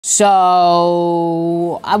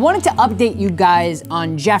So I wanted to update you guys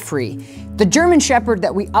on Jeffery, the German Shepherd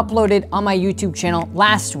that we uploaded on my YouTube channel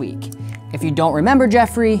last week. If you don't remember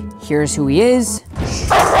Jeffery, here's who he is.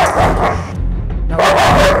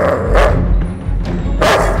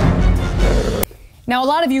 Now, a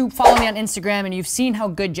lot of you follow me on Instagram and you've seen how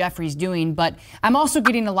good Jeffery's doing, but I'm also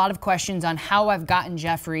getting a lot of questions on how I've gotten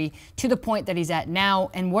Jeffery to the point that he's at now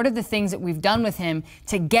and what are the things that we've done with him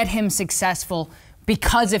to get him successful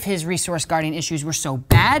because of his resource guarding issues were so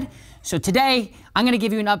bad. So today, I'm gonna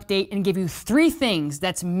give you an update and give you 3 things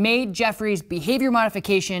that's made Jeffery's behavior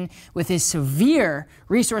modification with his severe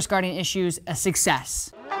resource guarding issues a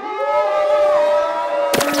success.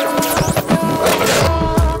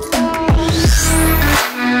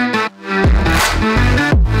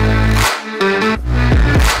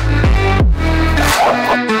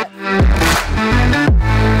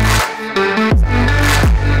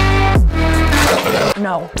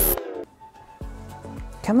 No.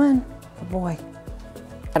 Come on, oh boy.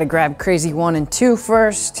 Gotta grab crazy 1 and 2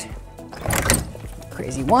 first.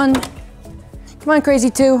 Crazy 1. Come on, crazy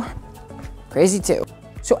 2. Crazy 2.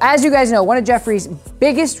 So as you guys know, one of Jeffery's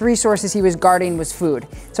biggest resources he was guarding was food.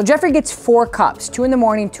 So Jeffery gets 4 cups, 2 in the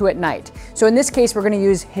morning, 2 at night. So in this case, we're gonna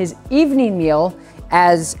use his evening meal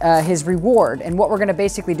as his reward. And what we're gonna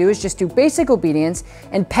basically do is just do basic obedience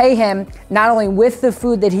and pay him not only with the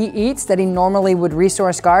food that he eats that he normally would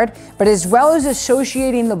resource guard, but as well as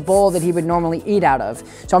associating the bowl that he would normally eat out of.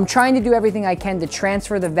 So I'm trying to do everything I can to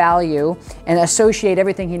transfer the value and associate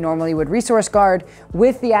everything he normally would resource guard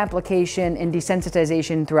with the application and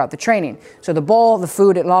desensitization throughout the training. So the bowl, the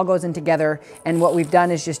food, it all goes in together. And what we've done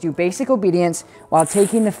is just do basic obedience while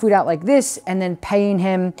taking the food out like this and then paying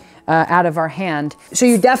him out of our hand. So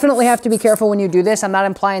you definitely have to be careful when you do this. I'm not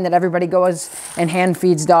implying that everybody goes and hand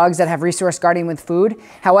feeds dogs that have resource guarding with food.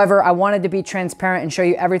 However, I wanted to be transparent and show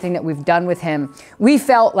you everything that we've done with him. We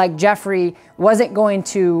felt like Jeffery wasn't going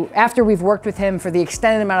to, after we've worked with him for the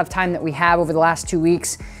extended amount of time that we have over the last 2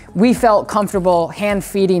 weeks, we felt comfortable hand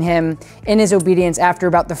feeding him in his obedience after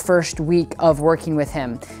about the first week of working with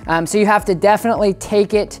him. So you have to definitely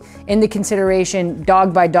take it into consideration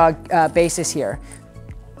dog by dog basis here.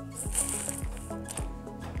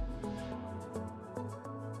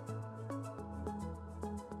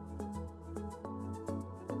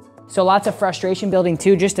 So lots of frustration building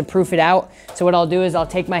too, just to proof it out. So what I'll do is I'll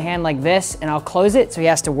take my hand like this and I'll close it so he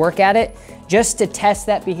has to work at it just to test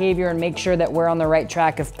that behavior and make sure that we're on the right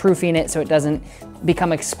track of proofing it so it doesn't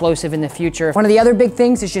become explosive in the future. One of the other big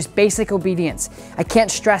things is just basic obedience. I can't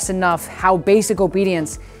stress enough how basic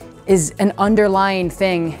obedience is an underlying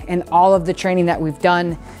thing in all of the training that we've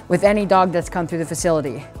done with any dog that's come through the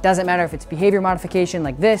facility. Doesn't matter if it's behavior modification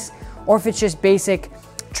like this or if it's just basic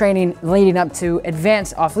training leading up to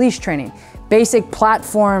advanced off-leash training. Basic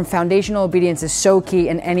platform foundational obedience is so key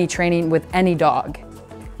in any training with any dog.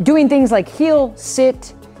 Doing things like heel,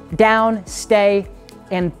 sit, down, stay,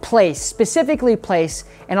 and place, specifically place,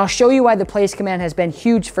 and I'll show you why the place command has been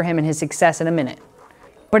huge for him and his success in a minute.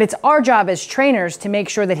 But it's our job as trainers to make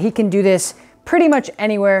sure that he can do this pretty much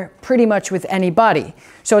anywhere, pretty much with anybody.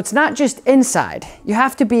 So it's not just inside. You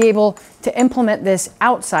have to be able to implement this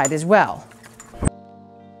outside as well.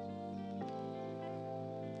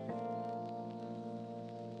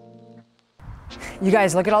 You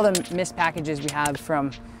guys, look at all the missed packages we have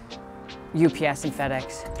from UPS and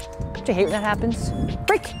FedEx. Don't you hate when that happens?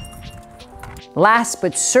 Break! Last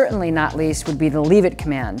but certainly not least would be the leave it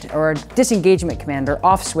command or disengagement command or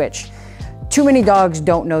off switch. Too many dogs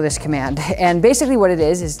don't know this command. And basically what it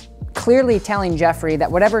is clearly telling Jeffery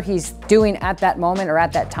that whatever he's doing at that moment or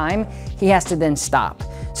at that time, he has to then stop.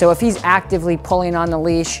 So if he's actively pulling on the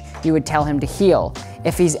leash, you would tell him to heel.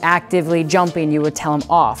 If he's actively jumping, you would tell him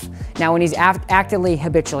off. Now, when he's actively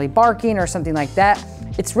habitually barking or something like that,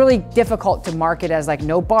 it's really difficult to mark it as like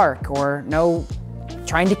no bark or no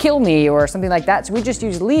trying to kill me or something like that. So we just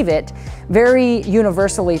use leave it very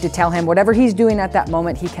universally to tell him whatever he's doing at that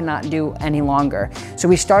moment, he cannot do any longer. So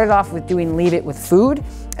we started off with doing leave it with food.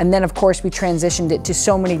 And then of course we transitioned it to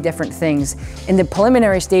so many different things. In the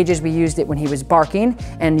preliminary stages, we used it when he was barking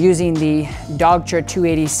and using the Dogtra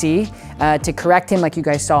 280C to correct him like you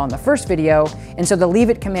guys saw in the first video. And so the leave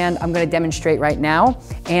it command, I'm gonna demonstrate right now.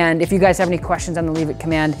 And if you guys have any questions on the leave it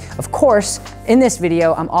command, of course, in this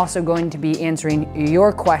video, I'm also going to be answering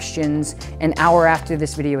your questions an hour after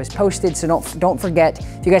this video is posted. So don't forget,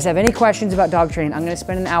 if you guys have any questions about dog training, I'm gonna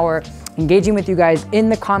spend an hour engaging with you guys in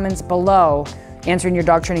the comments below, answering your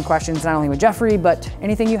dog training questions, not only with Jeffery, but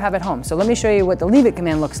anything you have at home. So let me show you what the leave it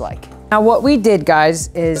command looks like. Now what we did, guys,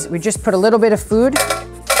 is we just put a little bit of food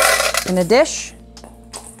in a dish.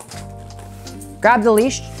 grab the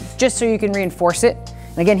leash just so you can reinforce it.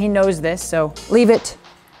 And again, he knows this, so leave it.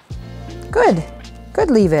 Good,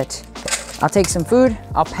 good, leave it. I'll take some food,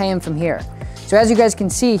 I'll pay him from here. So as you guys can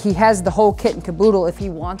see, he has the whole kit and caboodle if he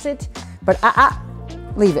wants it, but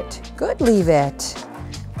leave it. Good, leave it.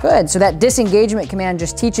 Good, so that disengagement command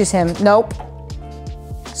just teaches him, nope.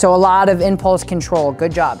 So a lot of impulse control,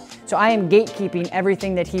 good job. So I am gatekeeping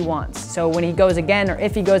everything that he wants. So when he goes again, or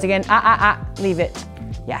if he goes again, leave it.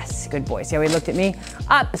 Yes, good boy. See how he looked at me?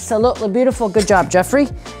 Absolutely beautiful, good job, Jeffrey.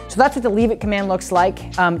 So that's what the leave it command looks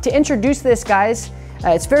like. To introduce this, guys,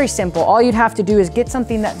 it's very simple. All you'd have to do is get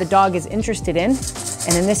something that the dog is interested in.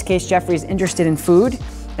 And in this case, Jeffrey's interested in food.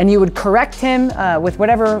 And you would correct him with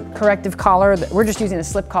whatever corrective collar. We're just using a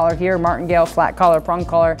slip collar here, martingale, flat collar, prong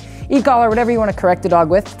collar, e-collar, whatever you want to correct the dog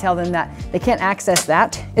with. Tell them that they can't access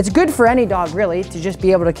that. It's good for any dog, really, to just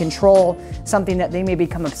be able to control something that they may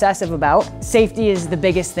become obsessive about. Safety is the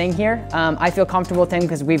biggest thing here. I feel comfortable with him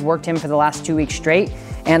because we've worked him for the last 2 weeks straight,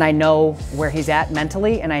 and I know where he's at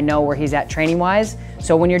mentally, and I know where he's at training-wise.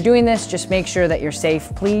 So when you're doing this, just make sure that you're safe,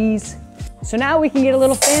 please. So now we can get a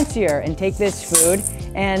little fancier and take this food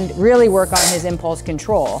and really work on his impulse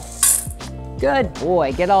control. Good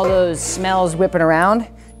boy, get all those smells whipping around.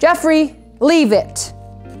 Jeffrey, leave it.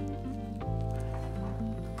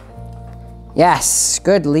 Yes,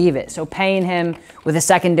 good, leave it. So paying him with a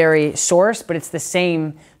secondary source, but it's the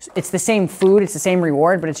same food, it's the same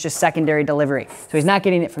reward, but it's just secondary delivery. So he's not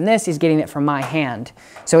getting it from this, he's getting it from my hand.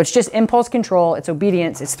 So it's just impulse control, it's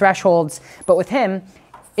obedience, it's thresholds, but with him,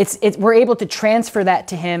 we're able to transfer that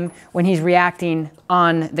to him when he's reacting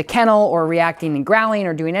on the kennel or reacting and growling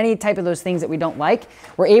or doing any type of those things that we don't like.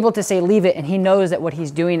 We're able to say leave it, and he knows that what he's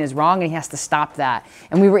doing is wrong and he has to stop that.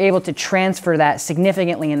 And we were able to transfer that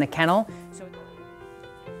significantly in the kennel.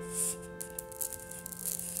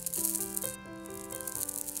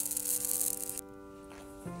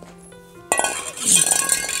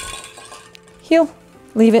 Heel,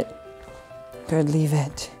 leave it. Good, leave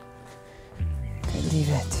it. Leave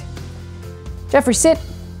it. Jeffrey, sit.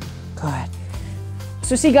 Good.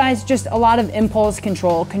 So see, guys, just a lot of impulse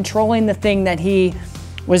control, controlling the thing that he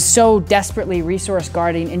was so desperately resource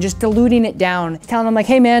guarding and just diluting it down, telling him like,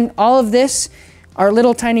 hey man, all of this are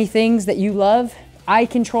little tiny things that you love. I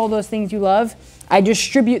control those things you love. I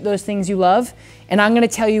distribute those things you love, and I'm gonna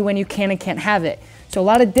tell you when you can and can't have it. So a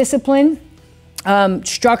lot of discipline,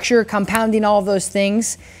 structure, compounding all of those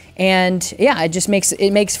things. And yeah,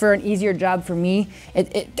 it makes for an easier job for me.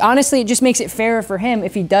 Honestly, it just makes it fairer for him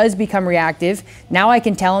if he does become reactive. Now I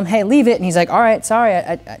can tell him, hey, leave it. And he's like, all right, sorry,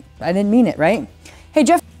 I didn't mean it, right? Hey,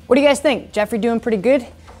 Jeff, what do you guys think? Jeffrey doing pretty good?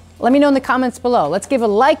 Let me know in the comments below. Let's give a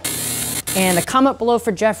like and a comment below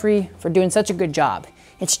for Jeffrey for doing such a good job.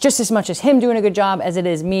 It's just as much as him doing a good job as it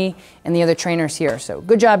is me and the other trainers here. So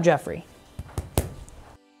good job, Jeffrey.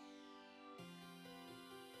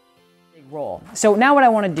 Roll. So now what I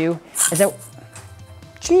want to do is that,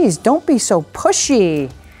 geez, don't be so pushy.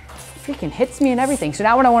 Freaking hits me and everything. So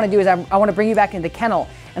now what I want to do is I want to bring you back into the kennel,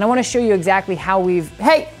 and I want to show you exactly how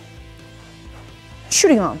hey,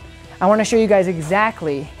 shooting on. I want to show you guys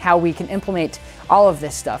exactly how we can implement all of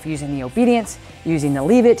this stuff using the obedience, using the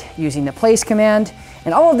leave it, using the place command,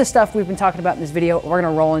 and all of the stuff we've been talking about in this video. We're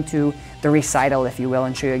going to roll into the recital, if you will,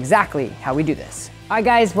 and show you exactly how we do this. All right,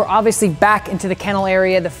 guys, we're obviously back into the kennel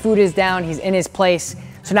area. The food is down, he's in his place.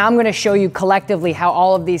 So now I'm gonna show you collectively how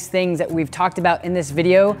all of these things that we've talked about in this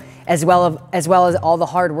video, as well as all the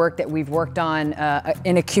hard work that we've worked on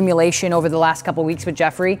in accumulation over the last couple weeks with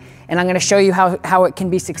Jeffrey. And I'm gonna show you how it can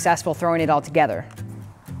be successful throwing it all together.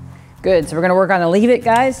 Good, so we're gonna work on the leave it,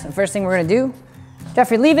 guys. The first thing we're gonna do,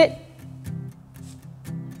 Jeffrey, leave it.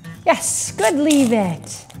 Yes, good, leave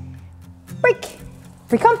it. Break,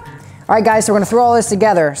 free come. All right, guys, so we're gonna throw all this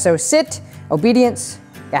together. So sit, obedience,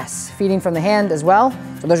 yes, feeding from the hand as well.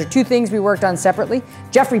 So those are two things we worked on separately.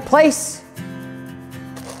 Jeffrey, place.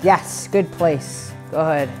 Yes, good place,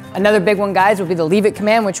 good. Another big one, guys, would be the leave it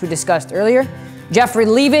command, which we discussed earlier. Jeffrey,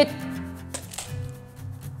 leave it.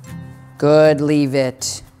 Good, leave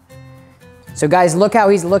it. So guys, look how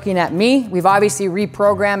he's looking at me. We've obviously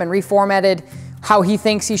reprogrammed and reformatted how he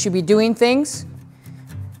thinks he should be doing things.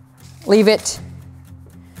 Leave it.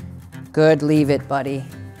 Good, leave it, buddy.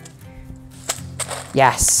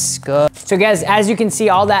 Yes, good. So guys, as you can see,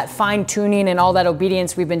 all that fine tuning and all that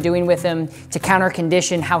obedience we've been doing with him to counter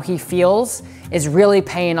condition how he feels is really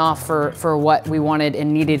paying off for what we wanted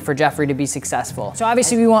and needed for Jeffrey to be successful. So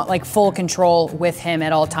obviously we want like full control with him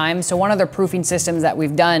at all times. So one of the proofing systems that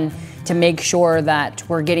we've done to make sure that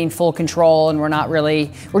we're getting full control and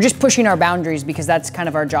we're just pushing our boundaries, because that's kind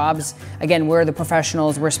of our jobs. Again, we're the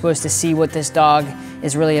professionals. We're supposed to see what this dog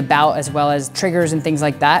is really about, as well as triggers and things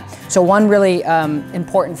like that. So one really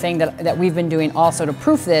important thing that we've been doing also to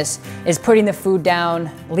proof this is putting the food down,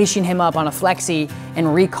 leashing him up on a flexi,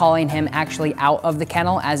 and recalling him actually out of the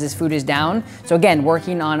kennel as his food is down. So again,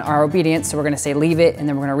 working on our obedience. So we're gonna say leave it, and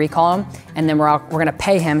then we're gonna recall him, and then we're gonna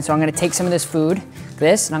pay him. So I'm gonna take some of this food,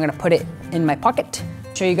 and I'm gonna put it in my pocket.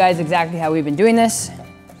 Show you guys exactly how we've been doing this.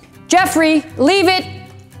 Jeffrey, leave it.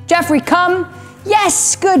 Jeffrey, come.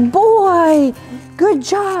 Yes, good boy. Good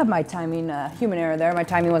job. My timing, human error there. My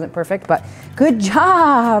timing wasn't perfect, but good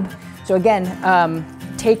job. So again,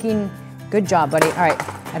 good job, buddy. All right,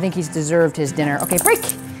 I think he's deserved his dinner. Okay, break.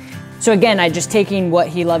 So again, I just taking what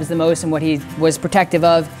he loves the most and what he was protective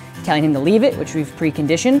of, telling him to leave it, which we've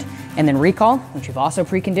preconditioned, and then recall, which we've also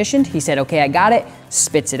preconditioned. He said, okay, I got it,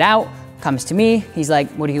 spits it out, comes to me. He's like,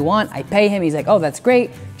 what do you want? I pay him. He's like, oh, that's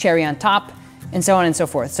great. Cherry on top, and so on and so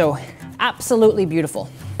forth. So absolutely beautiful.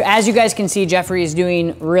 As you guys can see, Jeffrey is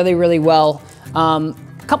doing really, really well.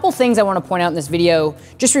 Couple things I want to point out in this video.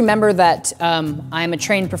 Just remember that I'm a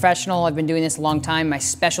trained professional. I've been doing this a long time. My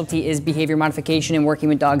specialty is behavior modification and working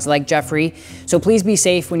with dogs like Jeffrey. So please be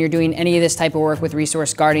safe when you're doing any of this type of work with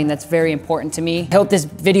resource guarding. That's very important to me. I hope this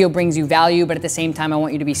video brings you value, but at the same time, I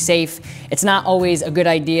want you to be safe. It's not always a good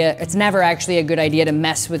idea. It's never actually a good idea to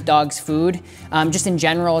mess with dogs' food. Just in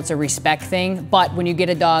general, it's a respect thing. But when you get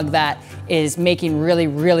a dog that is making really,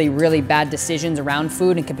 really, really bad decisions around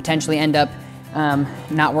food and can potentially end up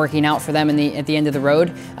not working out for them at the end of the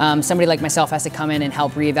road. Somebody like myself has to come in and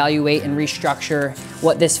help reevaluate and restructure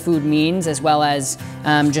what this food means, as well as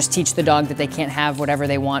just teach the dog that they can't have whatever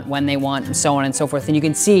they want, when they want, and so on and so forth. And you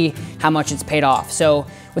can see how much it's paid off. So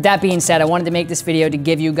with that being said, I wanted to make this video to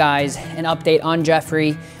give you guys an update on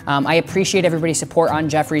Jeffrey. I appreciate everybody's support on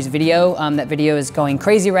Jeffrey's video. That video is going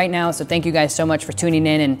crazy right now, so thank you guys so much for tuning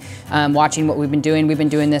in and watching what we've been doing. We've been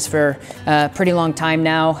doing this for a pretty long time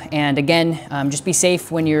now, and again, just be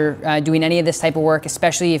safe when you're doing any of this type of work,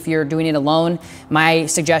 especially if you're doing it alone. My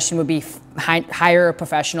suggestion would be hire a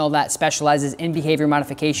professional that specializes in behavior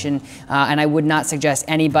modification, and I would not suggest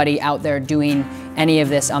anybody out there doing any of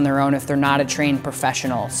this on their own if they're not a trained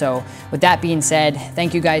professional. So with that being said,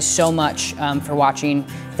 thank you guys so much for watching.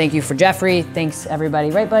 Thank you for Jeffrey. Thanks everybody,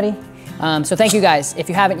 right buddy? So thank you guys. If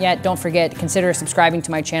you haven't yet, don't forget, consider subscribing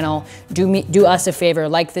to my channel. Do us a favor,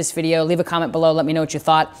 like this video, leave a comment below, let me know what you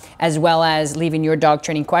thought, as well as leaving your dog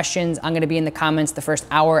training questions. I'm gonna be in the comments the first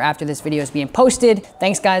hour after this video is being posted.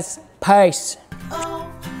 Thanks guys, peace.